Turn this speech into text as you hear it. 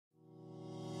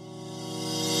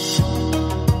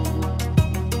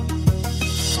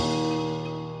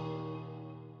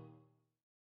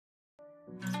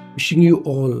Wishing you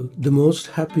all the most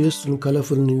happiest and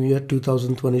colorful New Year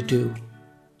 2022.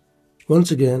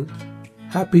 Once again,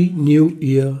 Happy New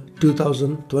Year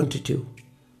 2022.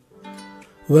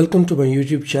 Welcome to my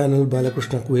YouTube channel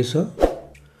Balakrishna Kwesa.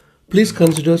 Please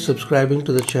consider subscribing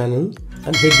to the channel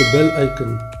and hit the bell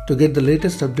icon to get the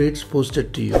latest updates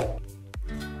posted to you.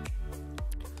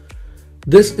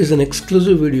 This is an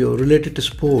exclusive video related to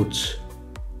sports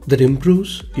that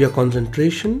improves your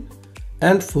concentration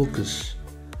and focus.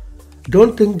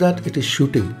 Don't think that it is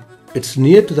shooting. It's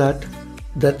near to that.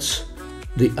 That's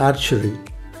the archery.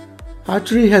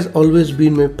 Archery has always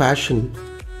been my passion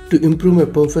to improve my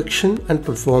perfection and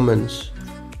performance.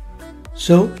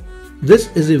 So, this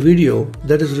is a video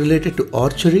that is related to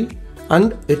archery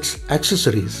and its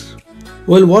accessories.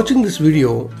 While watching this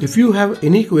video, if you have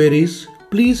any queries,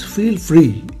 please feel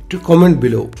free to comment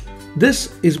below.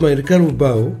 This is my Recurve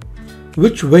Bow,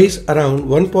 which weighs around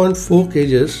 1.4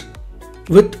 kg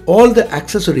with all the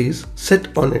accessories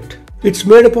set on it. It's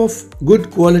made up of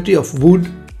good quality of wood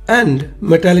and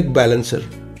metallic balancer.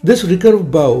 This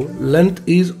Recurve Bow length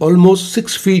is almost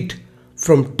 6 feet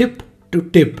from tip to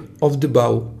tip of the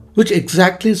bow, which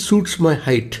exactly suits my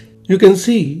height. You can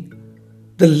see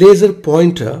the laser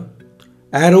pointer,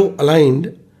 arrow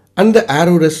aligned, and the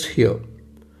arrow rest here,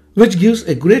 which gives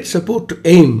a great support to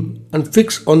aim and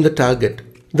fix on the target.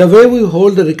 The way we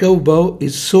hold the Recurve Bow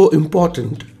is so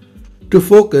important to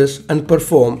focus and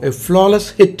perform a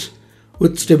flawless hit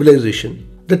with stabilization.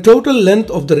 The total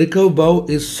length of the Recurve Bow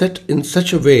is set in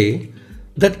such a way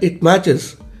that it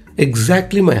matches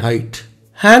exactly my height.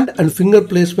 Hand and finger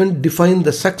placement define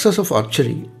the success of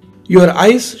archery. Your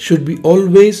eyes should be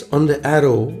always on the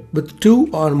arrow with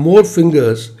 2 or more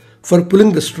fingers for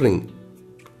pulling the string.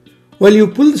 While you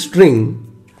pull the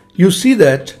string, you see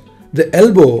that the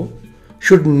elbow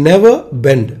should never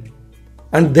bend,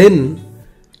 and then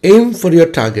aim for your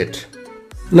target.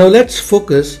 Now let's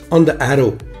focus on the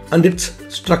arrow and its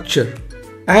structure.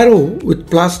 Arrow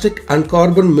with plastic and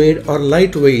carbon made are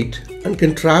lightweight and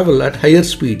can travel at higher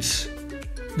speeds.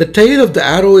 The tail of the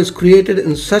arrow is created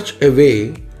in such a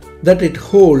way that it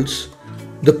holds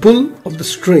the pull of the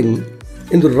string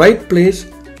in the right place,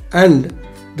 and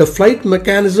the flight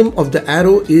mechanism of the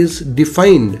arrow is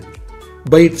defined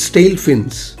by its tail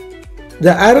fins.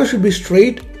 The arrow should be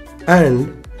straight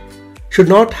and should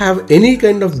not have any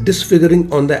kind of disfiguring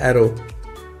on the arrow.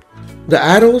 The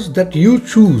arrows that you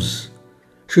choose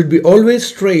should be always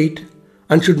straight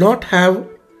and should not have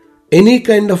any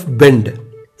kind of bend.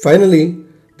 Finally,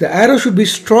 the arrow should be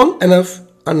strong enough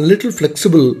and little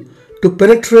flexible to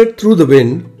penetrate through the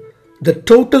wind. The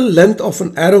total length of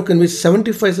an arrow can be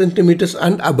 75 centimeters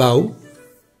and above,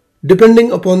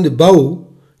 depending upon the bow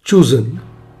chosen.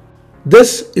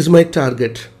 This is my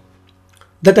target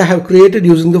that I have created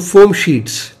using the foam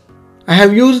sheets. I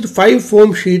have used 5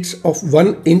 foam sheets of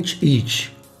 1 inch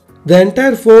each. The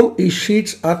entire foam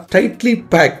sheets are tightly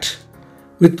packed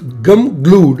with gum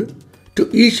glued to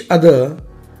each other,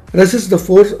 resist the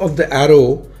force of the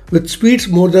arrow with speeds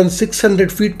more than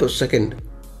 600 feet per second.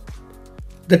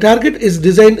 The target is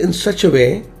designed in such a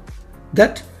way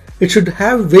that it should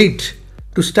have weight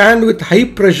to stand with high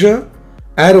pressure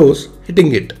arrows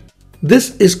hitting it.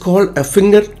 This is called a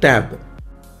finger tab.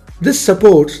 This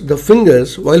supports the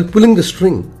fingers while pulling the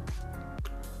string.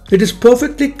 It is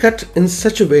perfectly cut in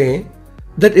such a way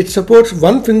that it supports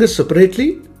 1 finger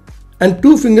separately and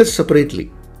 2 fingers separately.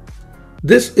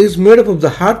 This is made up of the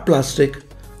hard plastic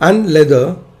and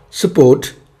leather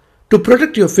support to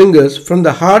protect your fingers from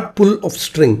the hard pull of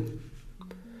string.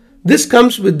 This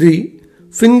comes with the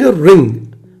finger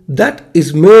ring that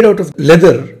is made out of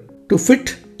leather to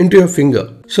fit into your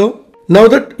finger. So, now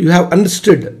that you have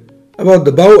understood about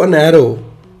the bow and arrow,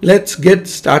 let's get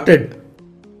started.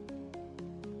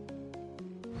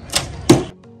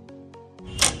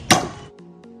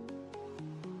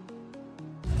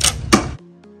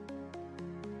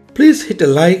 Please hit a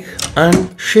like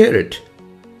and share it.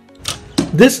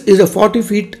 This is a 40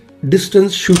 feet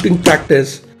distance shooting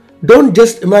practice. Don't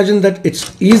just imagine that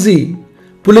it's easy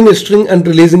pulling a string and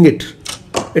releasing it.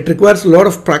 It requires a lot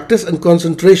of practice and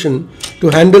concentration to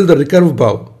handle the Recurve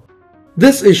Bow.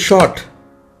 This is shot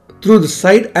through the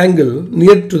side angle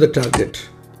near to the target.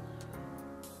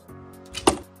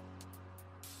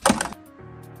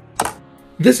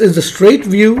 This is the straight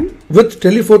view with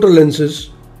telephoto lenses.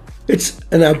 It's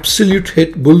an absolute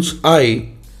hit, bull's eye,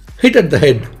 hit at the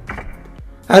head.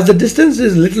 As the distance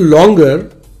is little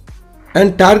longer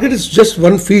and target is just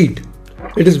 1 feet,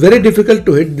 it is very difficult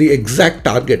to hit the exact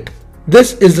target.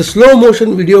 This is the slow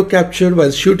motion video captured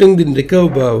while shooting the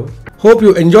Recurve Bow. Hope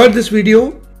you enjoyed this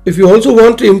video. If you also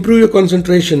want to improve your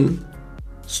concentration,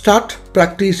 Start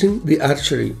practicing the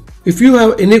archery. If you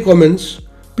have any comments,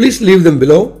 please leave them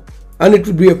below and it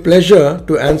would be a pleasure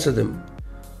to answer them.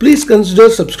 Please consider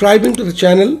subscribing to the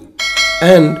channel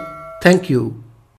and thank you.